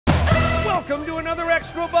Welcome to another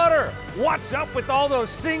Extra Butter. What's up with all those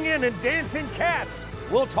singing and dancing cats?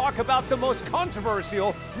 We'll talk about the most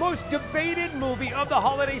controversial, most debated movie of the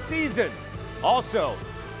holiday season. Also,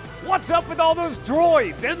 what's up with all those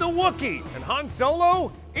droids and the Wookiee? And Han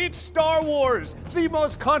Solo? It's Star Wars, the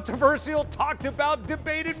most controversial, talked about,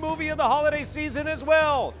 debated movie of the holiday season as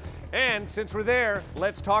well. And since we're there,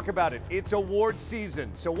 let's talk about it. It's award season.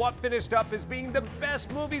 So what finished up as being the best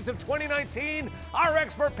movies of 2019? Our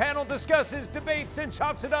expert panel discusses, debates, and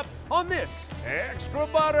chops it up on this Extra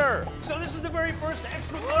Butter. So this is the very first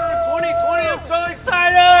Extra Butter of 2020. I'm so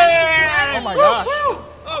excited! Oh my gosh. Woo, woo.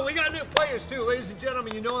 Oh, we got new players too. Ladies and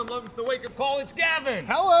gentlemen, you know I'm loving the wake-up call. It's Gavin.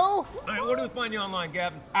 Hello. All right, where do we find you online,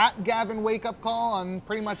 Gavin? At Gavin Wake Up Call on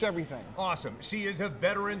pretty much everything. Awesome. She is a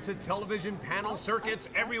veteran to television panel circuits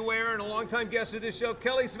everywhere and a longtime guest of this show,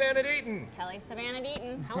 Kelly Savannah Deaton. Kelly Savannah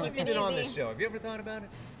Deaton. How long have you been on this show? Have you ever thought about it?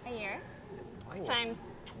 A year. Oh, Times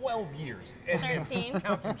 12 years. And 13.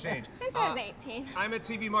 Count some change. Since I was 18. I'm at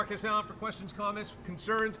TV Marcus Allen for questions, comments,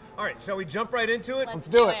 concerns. All right, shall we jump right into it? Let's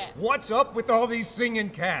do it. What's up with all these singing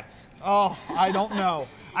cats? Oh, I don't know.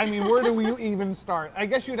 I mean, where do you even start? I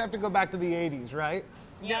guess you'd have to go back to the 80s, right?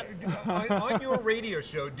 Yep. On your radio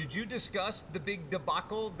show, did you discuss the big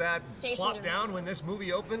debacle that Jason plopped down Derulo. when this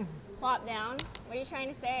movie opened? Plop down. What are you trying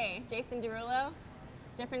to say? Jason Derulo?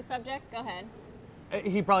 Different subject? Go ahead.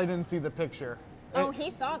 He probably didn't see the picture. Oh, he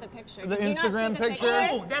saw the picture. The Did you not see Instagram the picture?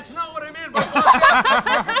 Oh, that's not what I meant. That's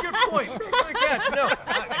a good point. Thanks for the catch. No.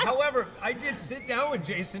 However, I did sit down with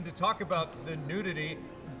Jason to talk about the nudity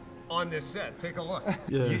on this set. Take a look.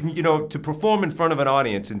 Yeah. You know, to perform in front of an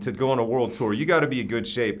audience and to go on a world tour, you got to be in good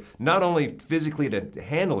shape. Not only physically to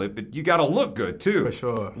handle it, but you got to look good too. For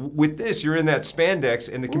sure. With this, you're in that spandex,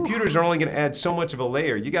 and the computers are only going to add so much of a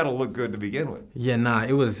layer. You got to look good to begin with. Yeah, nah,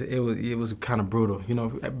 it was kind of brutal. You know,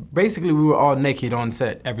 basically we were all naked on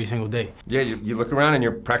set every single day. Yeah, you look around and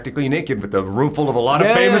you're practically naked with a room full of a lot of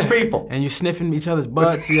famous people. And you're sniffing each other's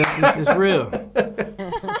butts. Yes, it's real.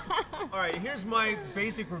 All right, here's my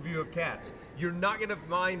basic review of Cats. You're not going to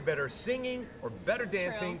find better singing or better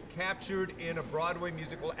dancing captured in a Broadway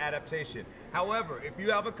musical adaptation. However, if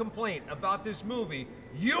you have a complaint about this movie,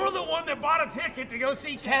 you're the one that bought a ticket to go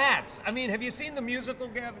see Cats. I mean, have you seen the musical,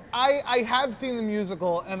 Gavin? I have seen the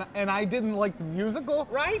musical, and I didn't like the musical.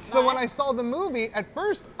 Right. So when I saw the movie, at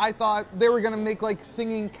first I thought they were going to make like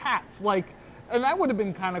singing cats, and that would have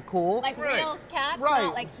been kind of cool. Like real cats, Right.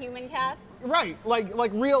 not like human cats? Right,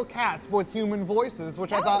 like real cats with human voices,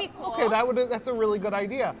 which I That would thought, be cool. okay, that's a really good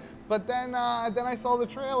idea. But then I saw the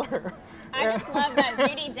trailer. I just love that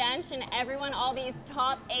Judi Dench and everyone, all these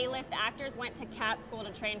top A-list actors went to cat school to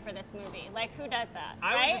train for this movie. Like, who does that,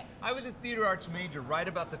 right? I was a theater arts major right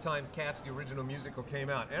about the time Cats, the original musical, came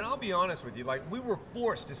out. And I'll be honest with you, like, we were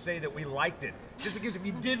forced to say that we liked it. Just because if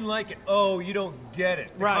you didn't like it, oh, you don't get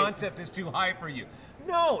it. The concept is too high for you.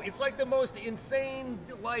 No, it's like the most insane,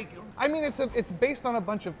 like... I mean, it's based on a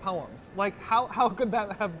bunch of poems. Like, how could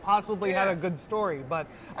that have possibly had a good story? But,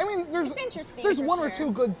 I mean, there's one or two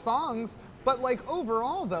good songs, but like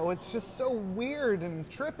overall though, it's just so weird and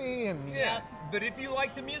trippy and... Yeah, but if you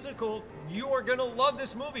like the musical, you are gonna love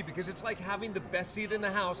this movie because it's like having the best seat in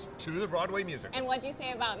the house to the Broadway musical. And what'd you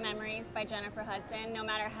say about Memories by Jennifer Hudson? No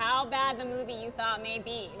matter how bad the movie you thought may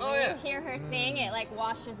be, when you hear her sing, it like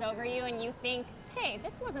washes over you and you think, hey,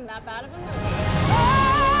 this wasn't that bad of a movie.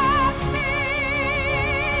 Touch me,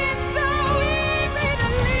 it's so easy to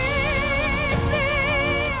leave me.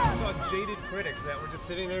 I saw jaded critics that were just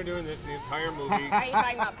sitting there doing this the entire movie. Are you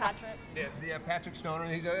talking about Patrick? Yeah, Patrick Stoner,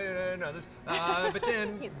 he's and others. But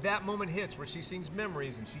then that moment hits where she sings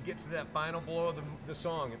Memories and she gets to that final blow of the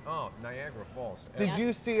song, and oh, Niagara Falls. Did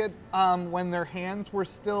you see it when their hands were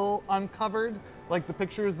still uncovered? Like the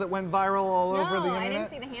pictures that went viral all over the internet? I didn't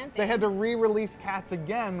see the hand thing. They had to re-release Cats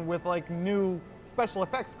again with like new special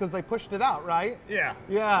effects because they pushed it out, right? Yeah.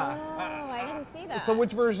 Yeah. Oh, I didn't see that. So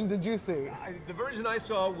which version did you see? The version I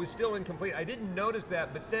saw was still incomplete. I didn't notice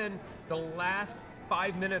that, but then the last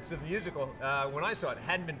 5 minutes of the musical, when I saw it,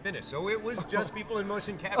 hadn't been finished. So it was just people in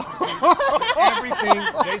motion capture seats, everything,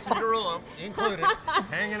 Jason Derulo included,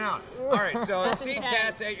 hanging out. All right, so see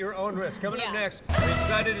Cats at your own risk. Coming up next, we're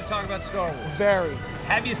excited to talk about Star Wars. Very.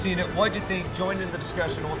 Have you seen it? What'd you think? Join in the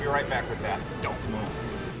discussion. We'll be right back with that. Don't move.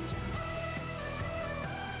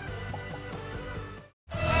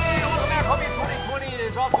 Hope your 2020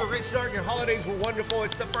 is off to a great start. Your holidays were wonderful.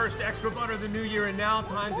 It's the first Extra Butter of the new year, and now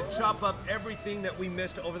time to chop up everything that we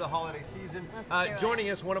missed over the holiday season. Let's do it. Joining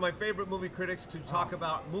us, one of my favorite movie critics to talk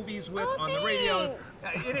about movies with on the Thanks. radio.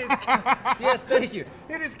 It is, yes, thank you.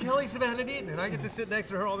 It is Kelly Savannah Deaton, and I get to sit next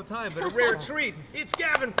to her all the time, but a rare treat. It's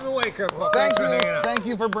Gavin from the Wake Up Club. Thank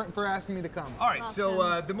you for asking me to come. All right,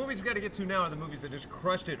 so the movies we've got to get to now are the movies that just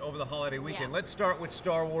crushed it over the holiday weekend. Yeah. Let's start with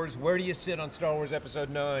Star Wars. Where do you sit on Star Wars Episode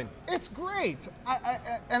 9? It's great.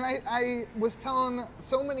 I was telling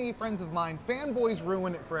so many friends of mine, fanboys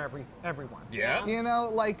ruin it for everyone. Yeah? You know,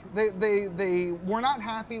 like they were not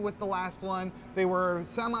happy with the last one. They were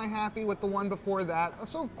semi-happy with the one before that.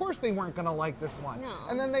 So of course they weren't gonna like this one. No.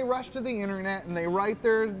 And then they rush to the internet and they write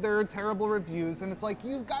their terrible reviews. And it's like,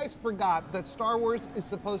 you guys forgot that Star Wars is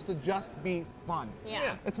supposed to just be fun.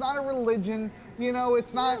 Yeah. It's not a religion. You know,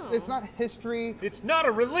 it's not history. It's not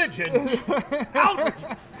a religion.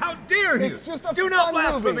 How dare you? It's just a Do not fun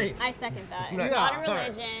blaspheme movie. me. I second that. It's Right. not a All right.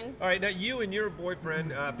 religion. All right, now you and your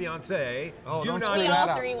boyfriend, fiance, Oh, do don't not. screw We that all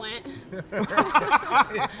up. three went.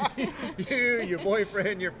 You, your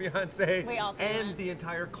boyfriend, your fiance, We all three and went. the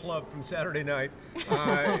entire club from Saturday night.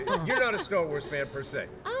 You're not a Star Wars fan per se.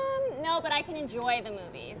 No, but I can enjoy the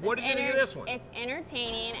movies. What did you think of this one? It's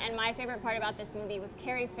entertaining, and my favorite part about this movie was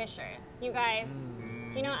Carrie Fisher. You guys,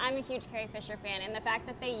 do you know I'm a huge Carrie Fisher fan, and the fact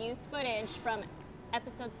that they used footage from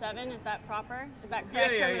Episode 7, is that proper? Is that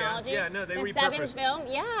correct terminology? Yeah, no, they the repurposed. 7th film,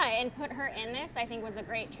 yeah, and put her in this, I think was a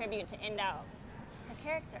great tribute to end out her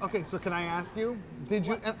character. Okay, so can I ask you, did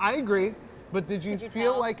you, and I agree, but did you Did you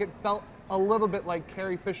feel tell? like it felt a little bit like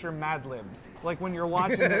Carrie Fisher Mad Libs? Like when you're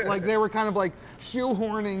watching it, like they were kind of like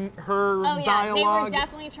shoehorning her Oh yeah, dialogue. they were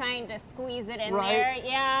definitely trying to squeeze it in Right. there.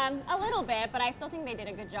 Yeah, a little bit, but I still think they did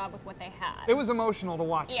a good job with what they had. It was emotional to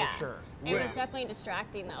watch yeah. for sure. It was definitely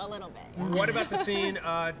distracting though, a little bit. Yeah. What about the scene,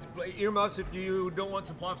 earmuffs if you don't want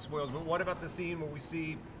some plot spoils, but what about the scene where we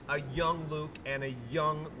see a young Luke and a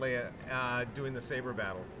young Leia doing the saber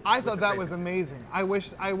battle? I with thought the that face was of- amazing. I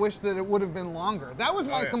wish that it would have been longer. That was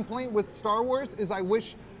my yeah. complaint with Star Wars, is I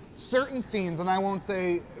wish certain scenes, and I won't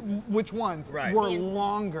say which ones, Right. were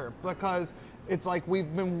longer, because it's like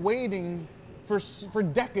we've been waiting for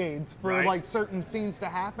decades for Right. like certain scenes to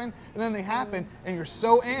happen, and then they happen, and you're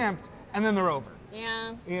so amped, and then they're over.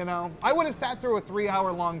 Yeah. You know, I would have sat through a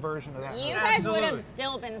 3-hour-long version of that. You guys would have Absolutely.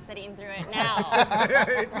 still been sitting through it now.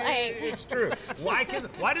 It's true. Why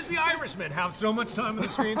does The Irishman have so much time on the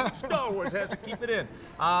screen that Star Wars has to keep it in?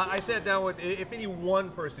 I sat down with, if any one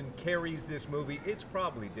person carries this movie, it's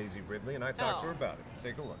probably Daisy Ridley, and I talked to her about it.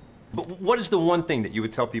 Take a look. But what is the one thing that you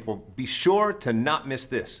would tell people, be sure to not miss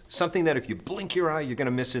this? Something that if you blink your eye, you're going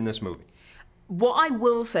to miss in this movie. What I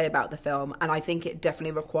will say about the film, and I think it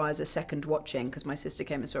definitely requires a second watching, because my sister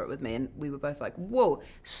came and saw it with me, and we were both like, whoa,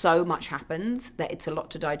 so much happens that it's a lot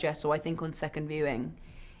to digest. So I think on second viewing,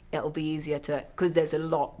 it'll be easier to, because there's a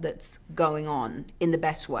lot that's going on in the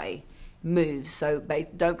best way, moves. So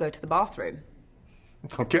don't go to the bathroom,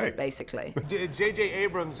 Okay. basically. J.J.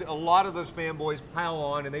 Abrams, a lot of those fanboys pile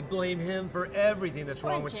on and they blame him for everything that's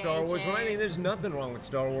wrong with Star Wars. When I think there's nothing wrong with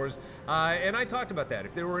Star Wars. And I talked about that.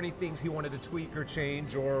 If there were any things he wanted to tweak or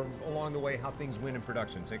change, or along the way how things went in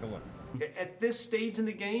production, take a look. At this stage in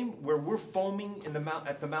the game, where we're foaming in the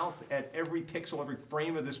at the mouth at every pixel, every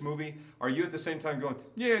frame of this movie, are you at the same time going,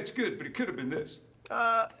 yeah, it's good, but it could have been this?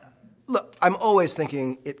 Look, I'm always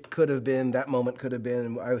thinking it could have been, that moment could have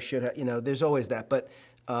been, I should have, there's always that. But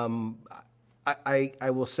I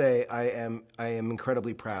will say I am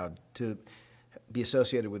incredibly proud to be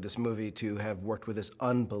associated with this movie, to have worked with this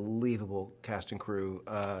unbelievable cast and crew.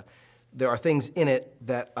 There are things in it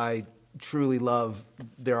that I truly love.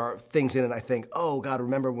 There are things in it I think, oh God,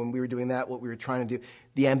 remember when we were doing that, what we were trying to do.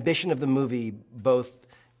 The ambition of the movie, both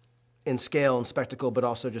in scale and spectacle, but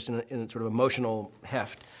also just in sort of emotional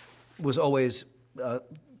heft, was always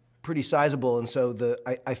pretty sizable. And so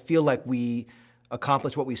I feel like we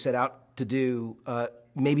accomplished what we set out to do,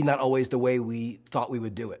 maybe not always the way we thought we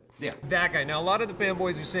would do it. Yeah. That guy. Now, a lot of the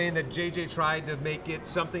fanboys are saying that JJ tried to make it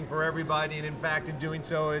something for everybody, and in fact, in doing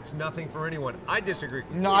so, it's nothing for anyone. I disagree.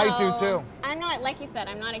 No, I do too. I'm not, like you said,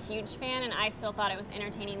 I'm not a huge fan, and I still thought it was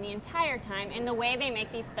entertaining the entire time. And the way they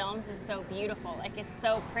make these films is so beautiful. Like, it's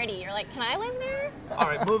so pretty. You're like, can I live there? All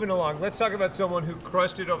right, moving along. Let's talk about someone who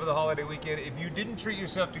crushed it over the holiday weekend. If you didn't treat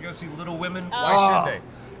yourself to go see Little Women, why should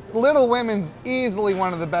they? Little Women's easily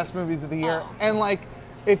one of the best movies of the year. And like,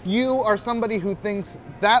 if you are somebody who thinks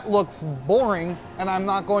that looks boring and I'm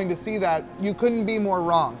not going to see that, you couldn't be more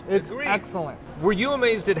wrong. It's Agreed. excellent. Were you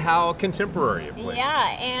amazed at how contemporary it played?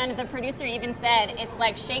 Yeah, and the producer even said it's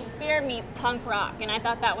like Shakespeare meets punk rock, and I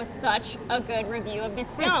thought that was such a good review of this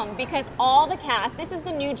film because all the cast, this is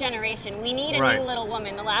the new generation. We need a new Little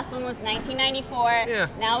Woman. The last one was 1994. Yeah.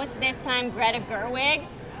 Now it's this time Greta Gerwig.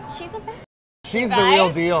 She's a bad. She's the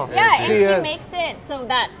real deal. Yeah, and she makes it so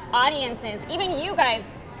that audiences, even you guys,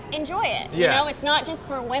 enjoy it. Yeah. You know, it's not just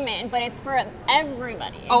for women, but it's for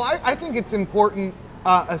everybody. Oh, I think it's important,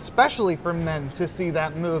 especially for men, to see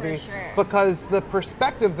that movie because the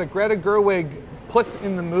perspective that Greta Gerwig puts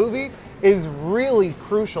in the movie is really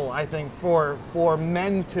crucial, I think, for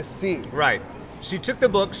men to see. Right. She took the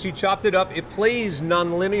book, she chopped it up. It plays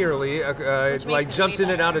non-linearly, it like jumps in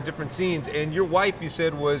and out of different scenes. And your wife, you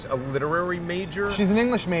said, was a literary major? She's an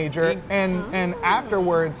English major, and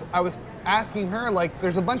afterwards, I was asking her, like,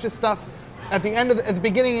 there's a bunch of stuff at the end of at the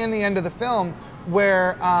beginning and the end of the film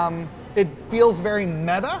where it feels very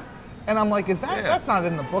meta. And I'm like, that's not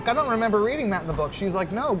in the book? I don't remember reading that in the book. She's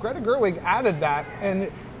like, no, Greta Gerwig added that,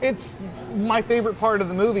 and it's my favorite part of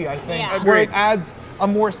the movie, I think, where it adds a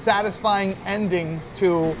more satisfying ending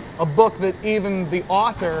to a book that even the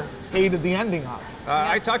author hated the ending of.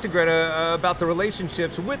 I talked to Greta about the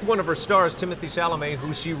relationships with one of her stars, Timothée Chalamet,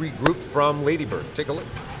 who she regrouped from Lady Bird. Take a look.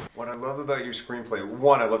 What I love about your screenplay,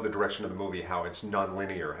 one, I love the direction of the movie, how it's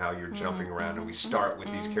non-linear, how you're jumping around, and we start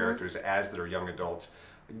with these characters as they're young adults.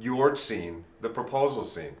 Your scene, the proposal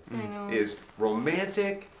scene, is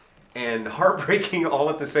romantic and heartbreaking all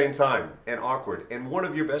at the same time, and awkward, and one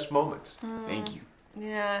of your best moments. Thank you.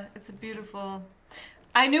 Yeah, it's a beautiful.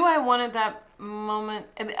 I knew I wanted that moment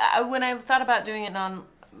when I thought about doing it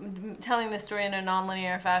telling the story in a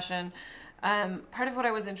non-linear fashion. Part of what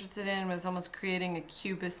I was interested in was almost creating a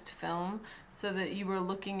cubist film, so that you were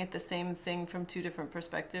looking at the same thing from two different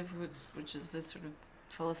perspectives, which is this sort of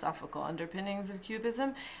philosophical underpinnings of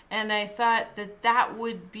Cubism, and I thought that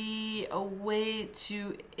would be a way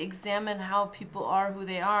to examine how people are who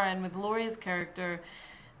they are. And with Laurie's character,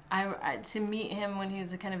 to meet him when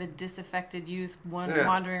he's a kind of a disaffected youth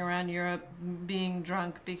wandering around Europe being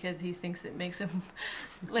drunk because he thinks it makes him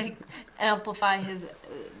like amplify his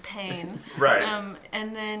pain. Right.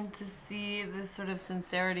 And then to see the sort of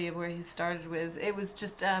sincerity of where he started with, it was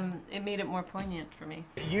just, it made it more poignant for me.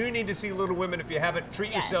 You need to see Little Women if you haven't.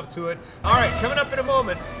 Treat yourself to it. All right, coming up in a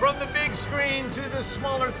moment, from the big screen to the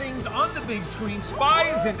smaller things on the big screen,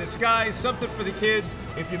 Spies in Disguise, something for the kids.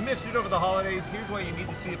 If you missed it over the holidays, here's why you need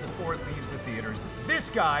to see it before it leaves the theaters. This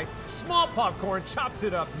guy, Small Popcorn, chops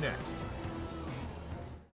it up next.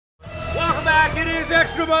 Welcome back. It is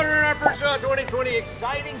Extra Butter in our first show of 2020.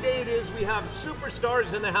 Exciting day it is. We have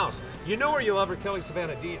superstars in the house. You know her, you love her, Kelly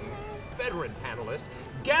Savannah Deaton, veteran panelist.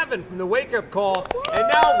 Gavin from the Wake Up Call. And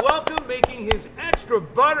now welcome, making his Extra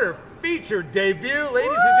Butter feature debut,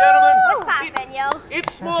 ladies and gentlemen. What's poppin', yo?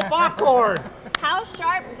 It's Small Popcorn. How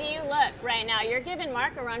sharp do you look right now? You're giving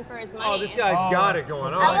Mark a run for his money. Oh, this guy's got it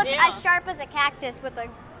going on. I look as sharp as a cactus with a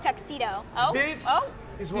tuxedo. This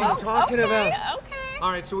is what I'm talking about. Okay. All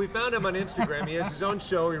right, so we found him on Instagram. He has his own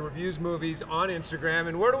show. He reviews movies on Instagram.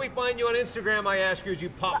 And where do we find you on Instagram, I ask you, as you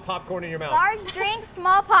pop popcorn in your mouth? Large drink,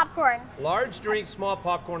 small popcorn. Large drink, small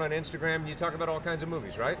popcorn on Instagram. You talk about all kinds of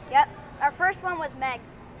movies, right? Yep. Our first one was Meg.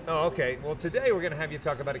 Oh, okay. Well, today we're going to have you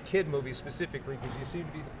talk about a kid movie specifically because you seem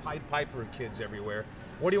to be the Pied Piper of kids everywhere.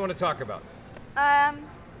 What do you want to talk about?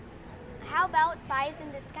 How about Spies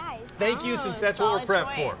in Disguise? Thank you, since that's what we're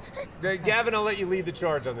prepped for. Gavin, I'll let you lead the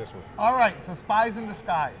charge on this one. All right, so Spies in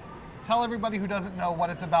Disguise. Tell everybody who doesn't know what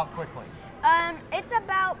it's about quickly. It's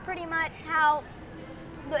about pretty much how,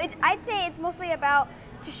 I'd say it's mostly about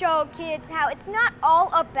to show kids how it's not all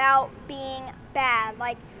about being bad,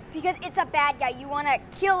 like, because it's a bad guy, you want to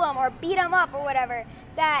kill him or beat him up or whatever,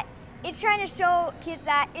 that it's trying to show kids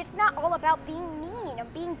that it's not all about being mean or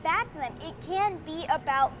being bad to them. It can be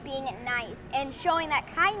about being nice and showing that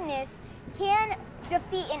kindness can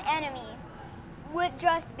defeat an enemy with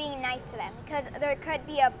just being nice to them, because there could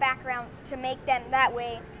be a background to make them that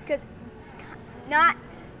way, because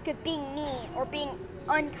being mean or being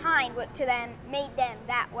unkind to them made them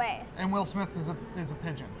that way. And Will Smith is a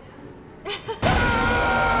pigeon.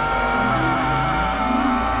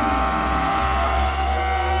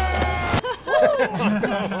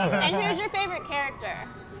 And who's your favorite character?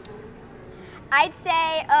 I'd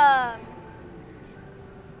say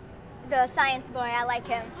the science boy. I like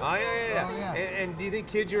him. Oh, yeah. And do you think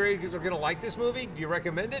kids your age are going to like this movie? Do you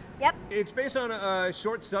recommend it? Yep. It's based on a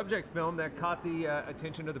short subject film that caught the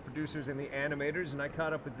attention of the producers and the animators, and I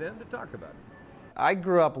caught up with them to talk about it. I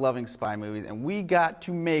grew up loving spy movies, and we got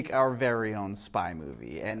to make our very own spy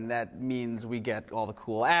movie. And that means we get all the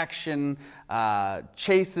cool action,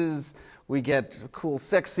 chases. We get cool,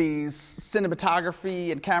 sexy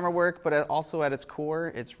cinematography and camera work, but also at its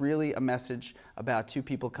core, it's really a message about two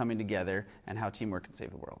people coming together and how teamwork can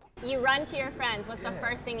save the world. You run to your friends. What's the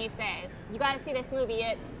first thing you say? You got to see this movie.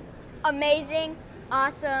 It's amazing,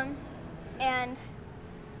 awesome, and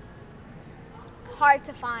hard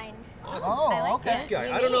to find. Awesome. Oh, okay. This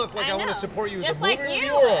guy. I don't know if I want to support you as Just a like movie you.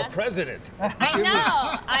 reviewer or a president. I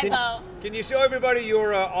know. I vote. Can you show everybody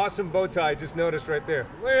your awesome bow tie? Just noticed right there.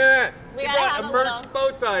 Look at that. We You gotta got have a a merch little-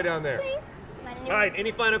 bow tie down there. All right.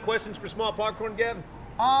 Any final questions for Small Popcorn, Gavin?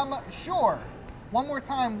 Sure. One more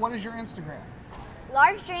time, what is your Instagram?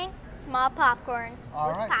 Large drinks, small popcorn. All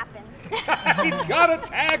What's right. poppin'? He's got a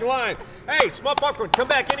tagline. Hey, Small Popcorn, come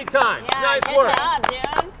back anytime. Yeah, Nice good work. job,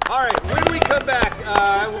 dude. All right, when we come back,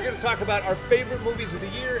 we're going to talk about our favorite movies of the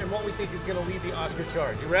year and what we think is going to lead the Oscar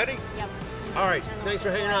charge. You ready? Yep. All right, thanks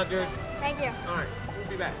for hanging out, dude. Thank you. All right, we'll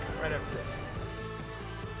be back right after this.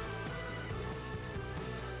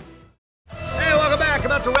 Hey, welcome back.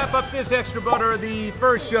 About to wrap up this Extra Butter, the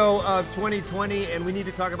first show of 2020, and we need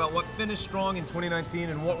to talk about what finished strong in 2019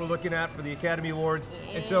 and what we're looking at for the Academy Awards.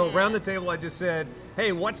 Yeah. And so, around the table, I just said,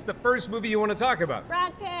 hey, what's the first movie you want to talk about?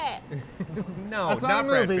 Brad Pitt. No, That's not not a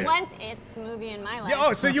Brad movie. Pitt. Once it's a movie in my life. Yeah,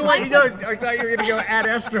 oh, so you want, I thought you were going to go Ad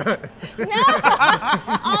Astra.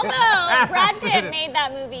 Although Brad That's what it Pitt is. made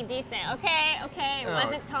that movie decent. Okay. It Oh.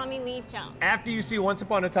 wasn't Tommy Lee Jones. After you see Once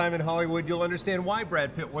Upon a Time in Hollywood, you'll understand why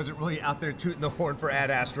Brad Pitt wasn't really out there tooting the horn for Ad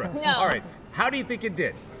Astra. No. All right, how do you think it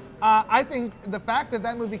did? I think the fact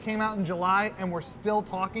that movie came out in July and we're still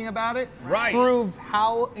talking about it Right. proves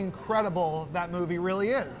how incredible that movie really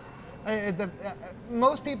is.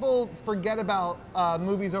 Most people forget about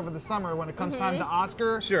movies over the summer when it comes time to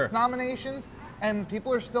Oscar Sure. nominations, and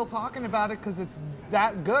people are still talking about it because it's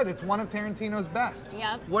that good. It's one of Tarantino's best.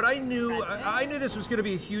 Yep. What I knew this was going to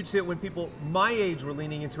be a huge hit when people my age were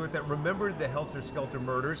leaning into it that remembered the Helter Skelter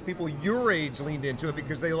murders. People your age leaned into it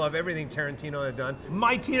because they love everything Tarantino had done.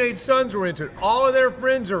 My teenage sons were into it. All of their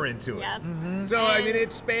friends are into it. Yep. So, I mean,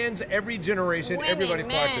 it spans every generation. Women, Everybody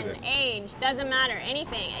flocked to men, this. age, doesn't matter,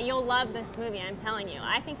 anything. You'll love this movie, I'm telling you.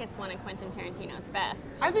 I think it's one of Quentin Tarantino's best.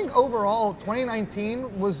 I think overall,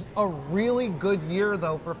 2019 was a really good year,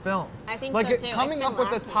 though, for film. I think like so, it, too. coming It's up been with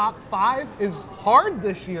the lacking. top 5 is hard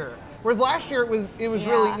this year. Whereas last year it was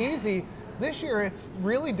Yeah. really easy. This year it's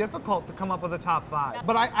really difficult to come up with a top 5.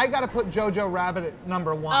 But I got to put Jojo Rabbit at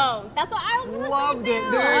number 1. Oh, that's what I was gonna Loved say it,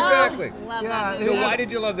 too. dude. Exactly. Love Yeah, that So movie. why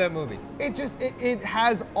did you love that movie? It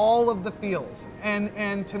has all of the feels,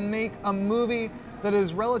 and to make a movie that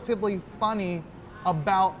is relatively funny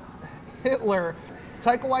about Hitler,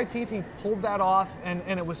 Taika Waititi pulled that off, and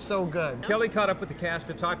it was so good. Kelly caught up with the cast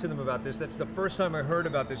to talk to them about this. That's the first time I heard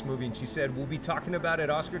about this movie, and she said, we'll be talking about it at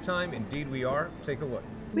Oscar time. Indeed we are. Take a look.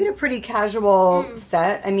 We had a pretty casual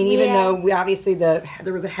set. I mean, even Yeah. though we obviously there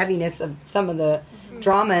was a heaviness of some of the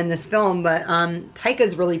drama in this film, but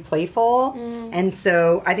Taika's really playful, and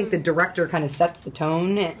so I think the director kind of sets the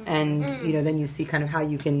tone, and you know, then you see kind of how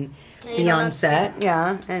you can be on set.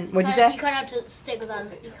 Yeah, and what'd you say? You kind of have to stick with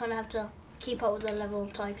that. You kind of have to keep up with the level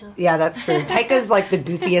of Taika. Yeah, that's true. Taika's like the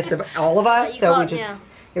goofiest of all of us, You so we can't- just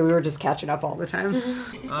we were just catching up all the time.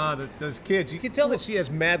 Those kids. You can tell that she has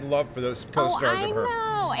mad love for those co-stars I of her.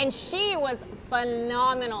 know, and she was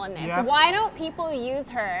phenomenal in this. Yeah. Why don't people use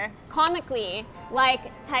her comically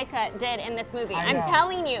like Taika did in this movie? I I'm know.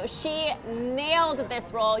 telling you, she nailed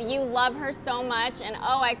this role. You love her so much, and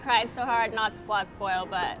oh, I cried so hard, not to plot spoil,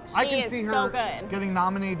 but I she can is see her so good. getting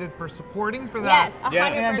nominated for supporting for that,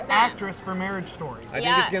 Yes, 100%. and actress for Marriage Story. I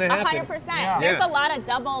think it's going to happen. 100%. Yeah. There's Yeah. a lot of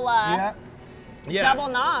double double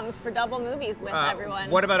noms for double movies with everyone.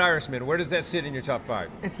 What about Irishman? Where does that sit in your top 5?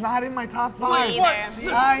 It's not in my top Me 5.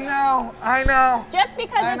 either. I know. Just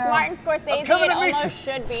because I it's know. Martin Scorsese, coming it to meet you. almost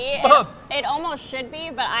should be. Mom. It almost should be,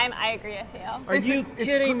 but I agree with you. Are you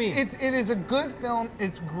kidding me? It is a good film.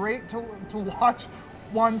 It's great to watch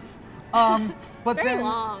once. But Very then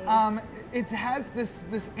long. it has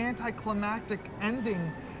this anticlimactic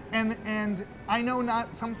ending. And I know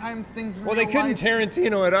not sometimes things in Well, they real couldn't life,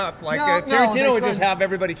 Tarantino it up. Like, No, they Tarantino would just couldn't. have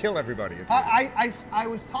everybody kill everybody. I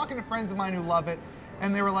was talking to friends of mine who love it,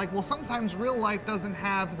 and they were like, well, sometimes real life doesn't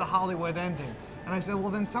have the Hollywood ending. And I said, well,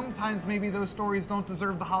 then sometimes maybe those stories don't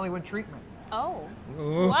deserve the Hollywood treatment. Oh.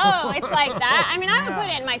 Whoa, it's like that? I mean, I would Yeah.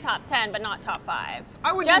 put it in my top 10, but not top 5.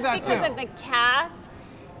 I would Just do that because too. of the cast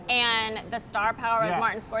and the star power of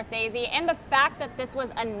Martin Scorsese, and the fact that this was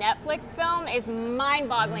a Netflix film is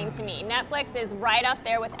mind-boggling to me. Netflix is right up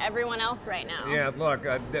there with everyone else right now. Yeah, look,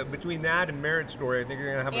 between that and Marriage Story, I think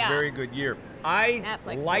you're going to have a very good year. I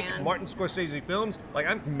Netflix, like Martin Scorsese films. Like,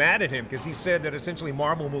 I'm mad at him because he said that essentially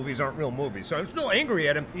Marvel movies aren't real movies. So I'm still angry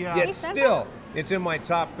at him. Yet still, it's in my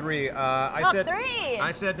top 3.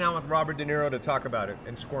 I sat down with Robert De Niro to talk about it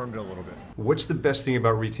and squirmed a little bit. What's the best thing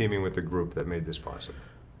about reteaming with the group that made this possible?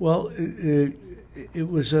 Well, it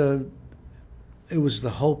was the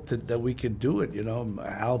hope that we could do it. You know,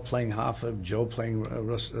 Al playing Hoffa, Joe playing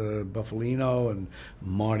Buffalino, and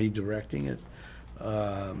Marty directing it.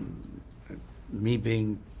 Me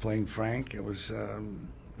playing Frank. It was,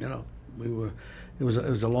 you know, it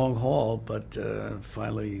was a long haul, but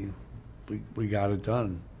finally we got it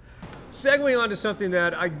done. Segueing on to something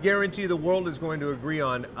that I guarantee the world is going to agree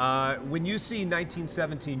on. When you see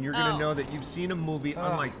 1917, you're going to know that you've seen a movie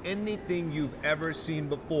unlike anything you've ever seen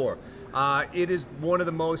before. It is one of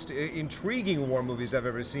the most intriguing war movies I've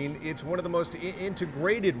ever seen. It's one of the most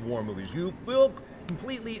integrated war movies. You feel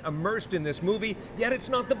completely immersed in this movie, yet it's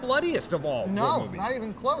not the bloodiest of all war movies. No, not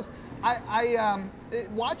even close.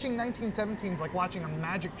 Watching 1917 is like watching a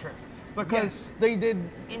magic trick because they did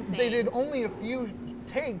only a few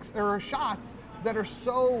takes or shots that are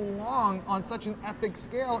so long on such an epic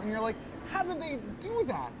scale, and you're like, how did they do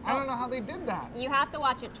that? I don't know how they did that. You have to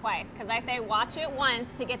watch it twice, because I say watch it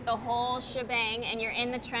once to get the whole shebang, and you're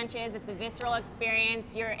in the trenches. It's a visceral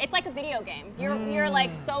experience. It's like a video game. You're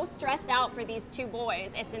like so stressed out for these two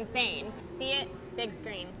boys. It's insane. See it big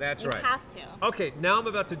screen. That's right. You have to. Okay, now I'm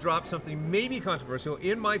about to drop something maybe controversial.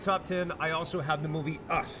 In my top 10, I also have the movie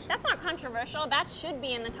Us. That's not controversial. That should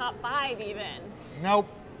be in the top 5 even. Nope.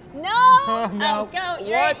 No! No. Oh, go.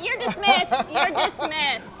 You're dismissed. You're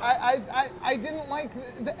dismissed. I didn't like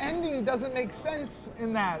the ending. Doesn't make sense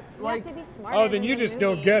in that. You have to be smart. Oh, then you just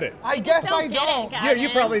don't get it. I guess I don't. Yeah, you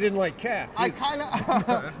probably didn't like Cats. I kind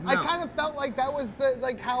of felt like that was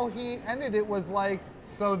how he ended it was like,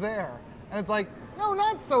 so there, and it's like, no,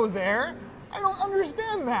 not so there. I don't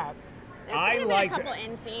understand that. I like a couple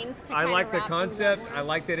end scenes to I like the wrap concept. I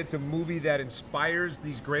like that it's a movie that inspires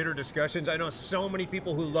these greater discussions. I know so many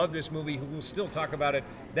people who love this movie who will still talk about it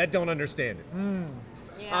that don't understand it.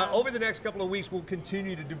 Over the next couple of weeks, we'll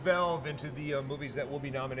continue to delve into the movies that will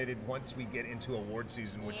be nominated once we get into award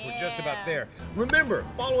season, which we're just about there. Remember,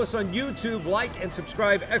 follow us on YouTube, like and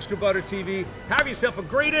subscribe, Extra Butter TV. Have yourself a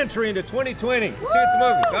great entry into 2020. See you at the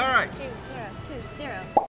movies. All right.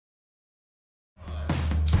 2020.